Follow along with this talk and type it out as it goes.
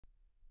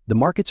The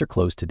markets are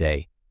closed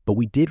today, but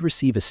we did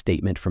receive a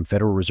statement from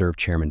Federal Reserve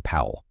Chairman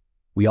Powell.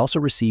 We also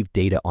received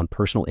data on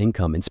personal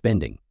income and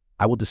spending.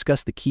 I will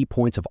discuss the key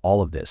points of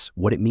all of this,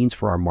 what it means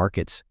for our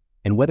markets,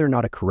 and whether or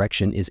not a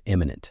correction is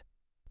imminent.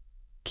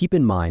 Keep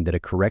in mind that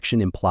a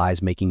correction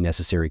implies making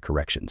necessary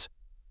corrections.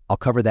 I'll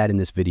cover that in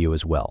this video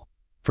as well.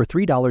 For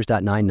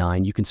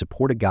 $3.99, you can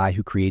support a guy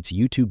who creates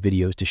YouTube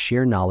videos to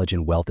share knowledge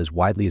and wealth as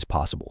widely as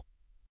possible.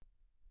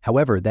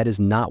 However, that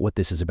is not what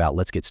this is about.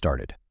 Let's get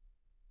started.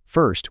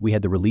 First, we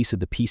had the release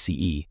of the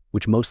PCE,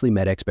 which mostly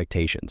met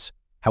expectations.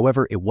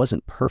 However, it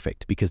wasn't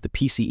perfect because the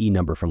PCE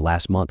number from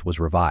last month was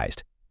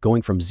revised,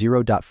 going from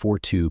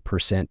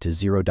 0.42% to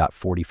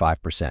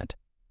 0.45%.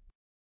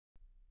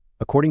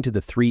 According to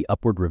the three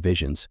upward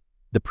revisions,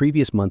 the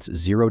previous month's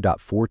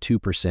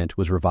 0.42%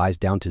 was revised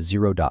down to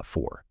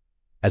 0.4.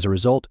 As a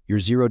result, your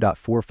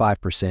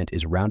 0.45%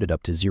 is rounded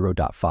up to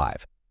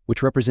 0.5,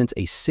 which represents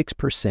a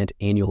 6%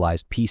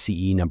 annualized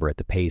PCE number at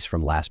the pace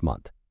from last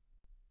month.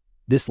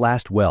 This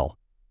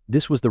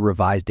was the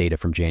revised data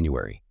from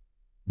January.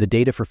 The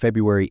data for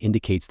February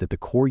indicates that the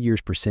core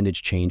year's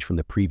percentage change from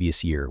the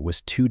previous year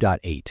was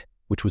 2.8,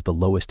 which was the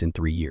lowest in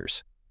 3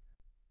 years.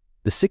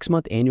 The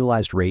 6-month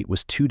annualized rate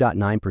was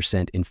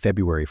 2.9% in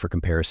February. For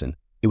comparison,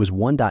 it was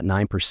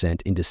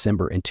 1.9% in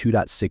December and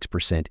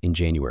 2.6% in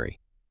January.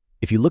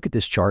 If you look at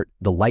this chart,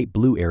 the light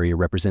blue area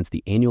represents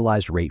the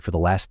annualized rate for the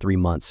last 3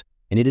 months,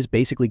 and it is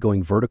basically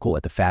going vertical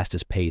at the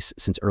fastest pace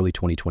since early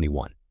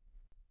 2021.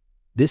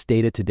 This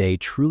data today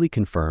truly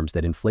confirms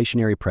that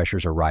inflationary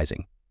pressures are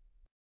rising.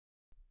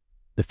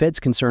 The Fed's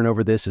concern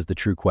over this is the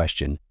true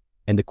question,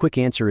 and the quick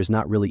answer is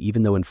not really,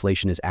 even though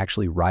inflation is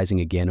actually rising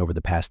again over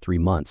the past 3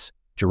 months.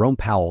 Jerome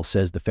Powell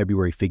says the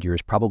February figure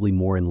is probably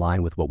more in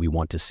line with what we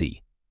want to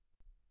see.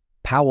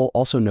 Powell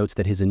also notes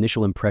that his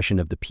initial impression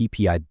of the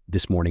PPI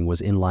this morning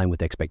was in line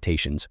with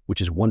expectations,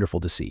 which is wonderful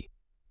to see.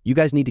 You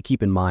guys need to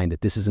keep in mind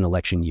that this is an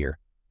election year,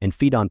 and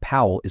Feed on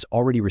Powell is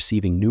already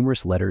receiving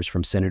numerous letters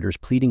from senators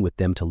pleading with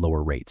them to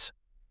lower rates.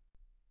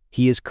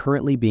 He is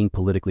currently being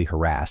politically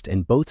harassed,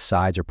 and both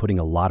sides are putting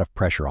a lot of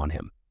pressure on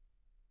him.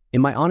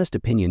 In my honest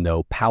opinion,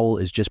 though, Powell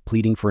is just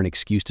pleading for an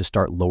excuse to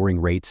start lowering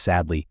rates.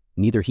 Sadly,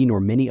 neither he nor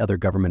many other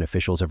government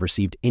officials have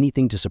received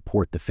anything to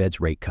support the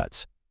Fed's rate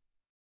cuts.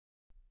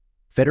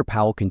 Feder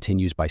Powell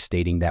continues by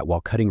stating that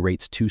while cutting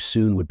rates too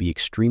soon would be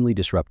extremely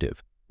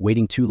disruptive,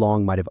 waiting too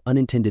long might have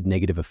unintended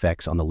negative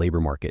effects on the labor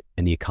market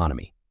and the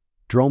economy.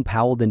 Jerome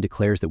Powell then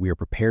declares that we are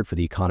prepared for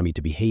the economy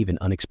to behave in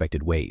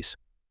unexpected ways.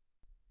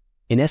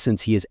 In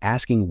essence, he is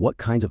asking what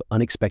kinds of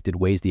unexpected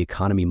ways the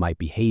economy might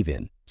behave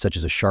in, such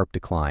as a sharp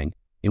decline,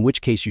 in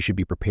which case you should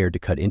be prepared to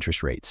cut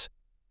interest rates.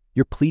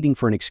 You're pleading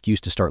for an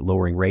excuse to start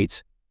lowering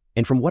rates,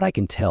 and from what I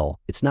can tell,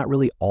 it's not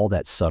really all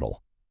that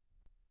subtle.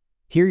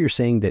 Here you're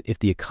saying that if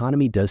the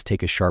economy does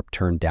take a sharp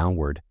turn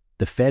downward,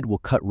 the Fed will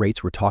cut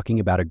rates. We're talking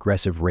about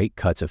aggressive rate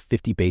cuts of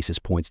 50 basis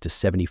points to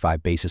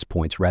 75 basis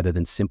points rather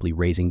than simply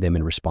raising them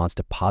in response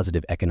to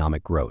positive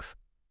economic growth.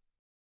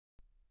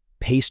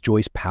 Pace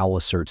Joyce Powell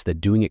asserts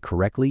that doing it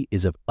correctly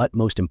is of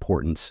utmost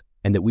importance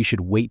and that we should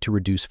wait to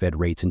reduce Fed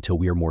rates until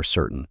we are more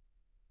certain.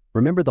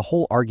 Remember the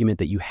whole argument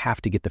that you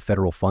have to get the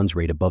federal funds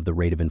rate above the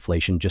rate of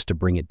inflation just to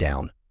bring it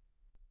down.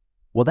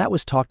 Well, that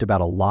was talked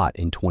about a lot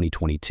in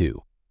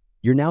 2022.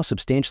 You're now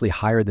substantially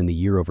higher than the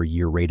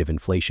year-over-year rate of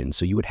inflation,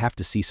 so you would have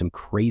to see some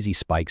crazy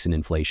spikes in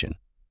inflation.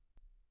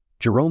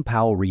 Jerome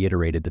Powell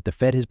reiterated that the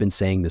Fed has been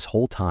saying this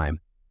whole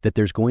time that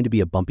there's going to be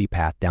a bumpy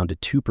path down to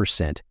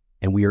 2%,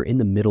 and we are in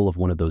the middle of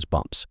one of those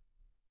bumps.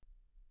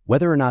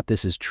 Whether or not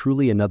this is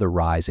truly another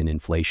rise in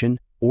inflation,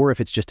 or if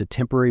it's just a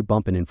temporary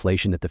bump in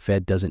inflation that the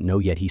Fed doesn't know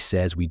yet, he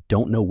says we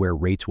don't know where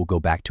rates will go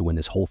back to when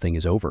this whole thing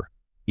is over.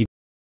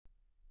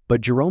 But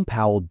Jerome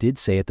Powell did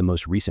say at the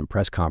most recent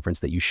press conference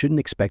that you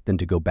shouldn't expect them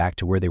to go back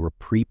to where they were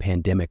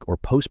pre-pandemic or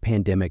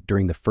post-pandemic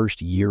during the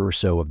first year or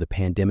so of the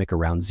pandemic,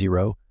 around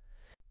 0.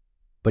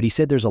 But he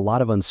said there's a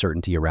lot of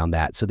uncertainty around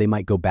that, so they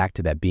might go back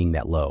to that being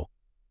that low.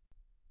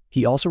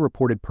 He also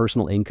reported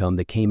personal income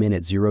that came in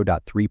at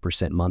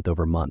 0.3% month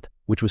over month,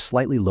 which was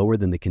slightly lower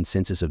than the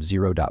consensus of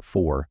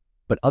 0.4,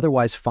 but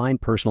otherwise fine.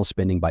 Personal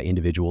spending by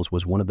individuals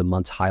was one of the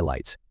month's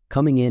highlights,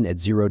 coming in at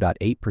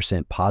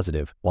 0.8%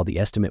 positive, while the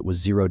estimate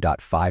was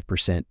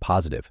 0.5%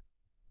 positive.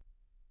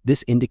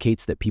 This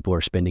indicates that people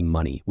are spending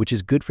money, which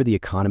is good for the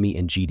economy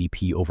and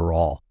GDP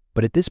overall,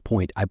 but at this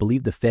point, I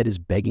believe the Fed is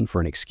begging for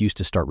an excuse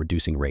to start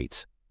reducing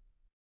rates.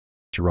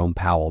 Jerome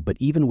Powell, but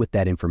even with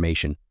that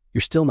information,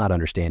 you're still not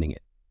understanding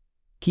it.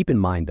 Keep in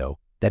mind, though,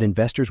 that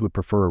investors would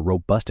prefer a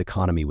robust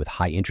economy with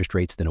high interest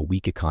rates than a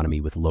weak economy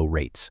with low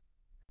rates.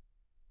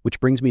 Which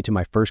brings me to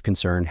my first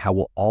concern: how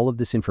will all of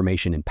this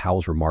information in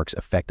Powell's remarks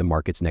affect the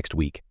markets next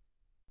week?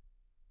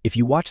 If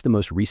you watch the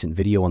most recent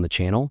video on the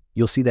channel,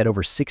 you'll see that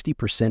over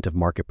 60% of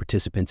market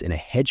participants in a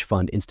hedge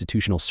fund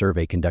institutional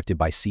survey conducted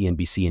by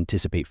CNBC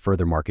anticipate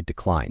further market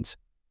declines.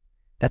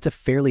 That's a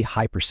fairly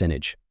high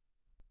percentage.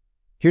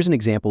 Here's an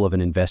example of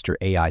an investor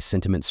AI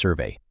sentiment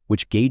survey,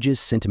 which gauges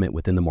sentiment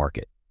within the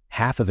market.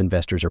 Half of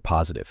investors are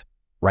positive.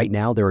 Right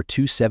now, there are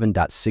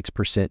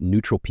 7.6%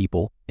 neutral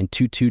people and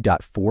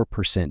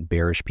 2.4%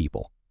 bearish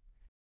people.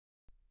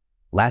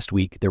 Last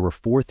week, there were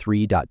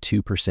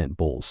 43.2%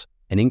 bulls,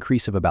 an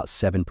increase of about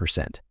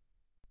 7%.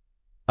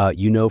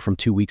 From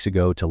 2 weeks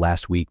ago to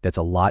last week, that's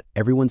a lot.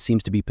 Everyone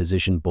seems to be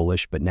positioned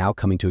bullish, but now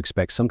coming to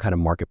expect some kind of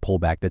market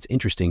pullback. That's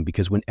interesting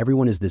because when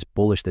everyone is this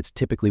bullish, that's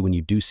typically when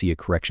you do see a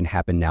correction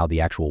happen. Now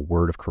the actual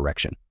word of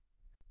correction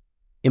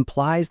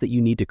implies that you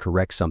need to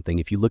correct something.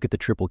 If you look at the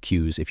triple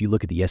Qs, if you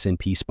look at the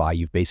S&P SPY,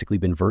 you've basically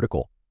been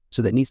vertical.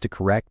 So that needs to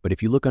correct, but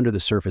if you look under the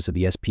surface of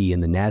the SP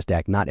and the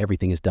NASDAQ, not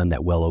everything is done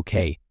that well,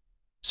 okay?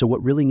 So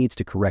what really needs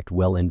to correct?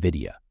 Well,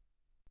 NVIDIA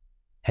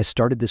has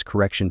started this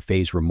correction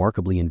phase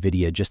remarkably.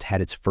 NVIDIA just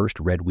had its first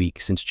red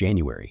week since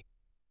January.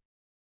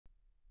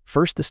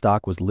 First, the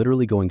stock was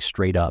literally going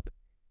straight up,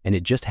 and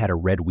it just had a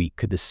red week.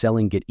 Could the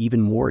selling get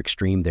even more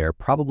extreme there?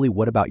 Probably.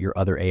 What about your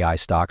other AI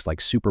stocks like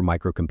Super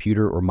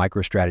Microcomputer or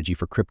MicroStrategy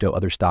for crypto?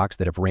 Other stocks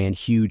that have ran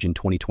huge in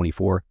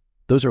 2024,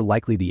 those are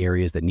likely the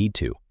areas that need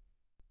to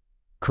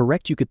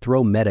correct. You could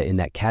throw Meta in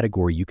that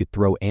category. You could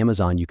throw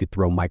Amazon. You could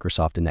throw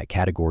Microsoft in that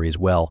category as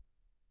well.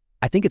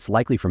 I think it's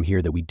likely from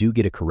here that we do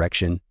get a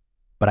correction,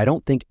 but I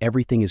don't think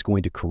everything is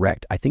going to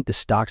correct. I think the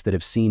stocks that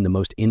have seen the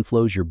most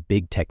inflows, your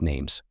big tech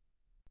names,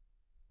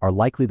 are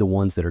likely the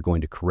ones that are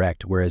going to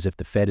correct, whereas if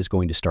the Fed is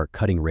going to start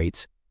cutting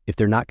rates, if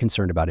they're not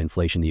concerned about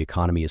inflation, the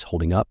economy is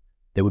holding up,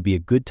 that would be a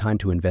good time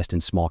to invest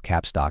in small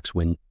cap stocks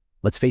when,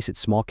 let's face it,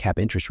 small cap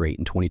interest rate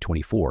in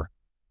 2024.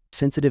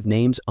 Sensitive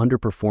names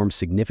underperformed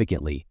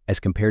significantly as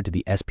compared to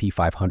the SP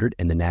 500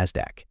 and the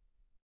NASDAQ.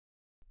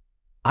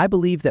 I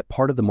believe that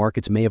part of the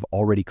markets may have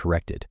already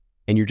corrected,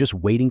 and you're just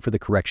waiting for the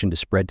correction to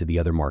spread to the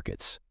other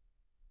markets.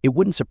 It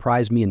wouldn't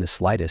surprise me in the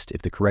slightest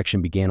if the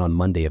correction began on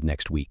Monday of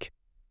next week.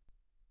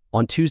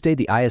 On Tuesday,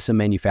 the ISM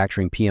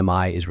Manufacturing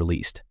PMI is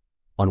released.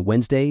 On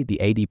Wednesday, the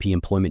ADP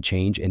Employment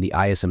Change and the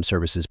ISM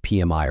Services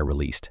PMI are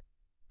released.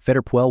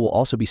 Feder Powell will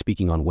also be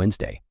speaking on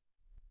Wednesday.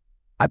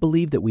 I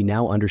believe that we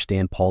now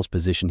understand Powell's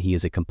position. He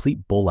is a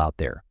complete bull out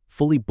there,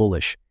 fully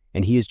bullish,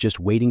 and he is just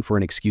waiting for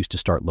an excuse to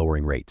start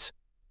lowering rates.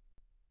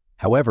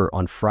 However,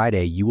 on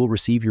Friday, you will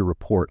receive your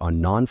report on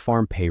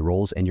non-farm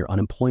payrolls and your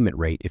unemployment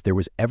rate. If there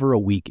was ever a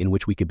week in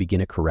which we could begin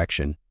a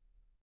correction,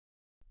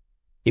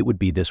 it would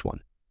be this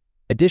one.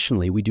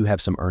 Additionally, we do have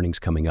some earnings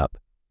coming up.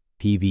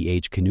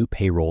 PVH Canoe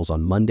payrolls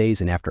on Mondays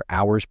and after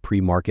hours,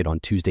 pre-market on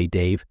Tuesday.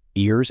 Dave,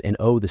 Ears, and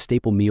the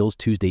staple meals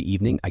Tuesday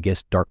evening. I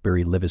guess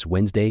Darkberry Livis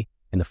Wednesday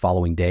and the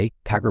following day.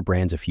 Kagra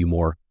Brands, a few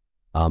more.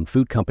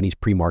 Food companies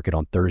pre-market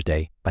on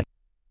Thursday,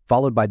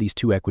 followed by these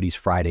two equities.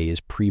 Friday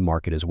is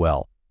pre-market as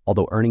well,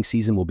 although earnings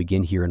season will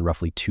begin here in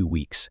roughly 2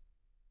 weeks.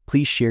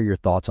 Please share your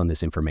thoughts on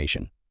this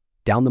information.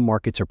 Down the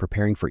markets are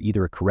preparing for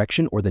either a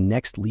correction or the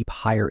next leap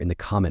higher in the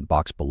comment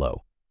box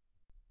below.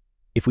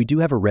 If we do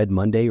have a red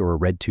Monday or a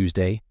red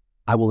Tuesday,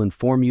 I will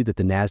inform you that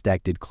the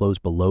NASDAQ did close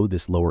below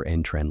this lower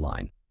end trend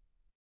line.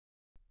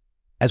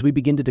 As we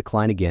begin to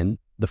decline again,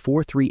 the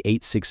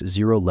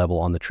 43860 level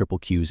on the triple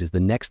Qs is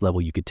the next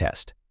level you could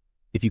test.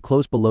 If you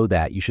close below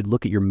that, you should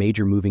look at your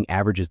major moving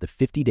averages, the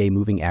 50-day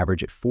moving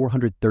average at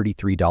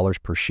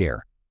 $433 per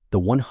share,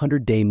 the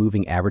 100-day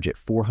moving average at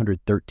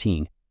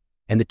 $413,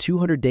 and the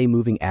 200-day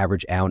moving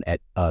average out at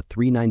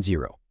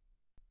 $390.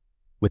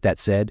 With that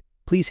said,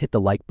 please hit the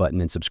like button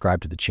and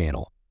subscribe to the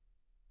channel.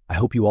 I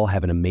hope you all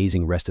have an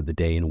amazing rest of the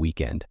day and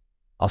weekend.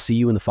 I'll see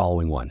you in the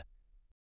following one.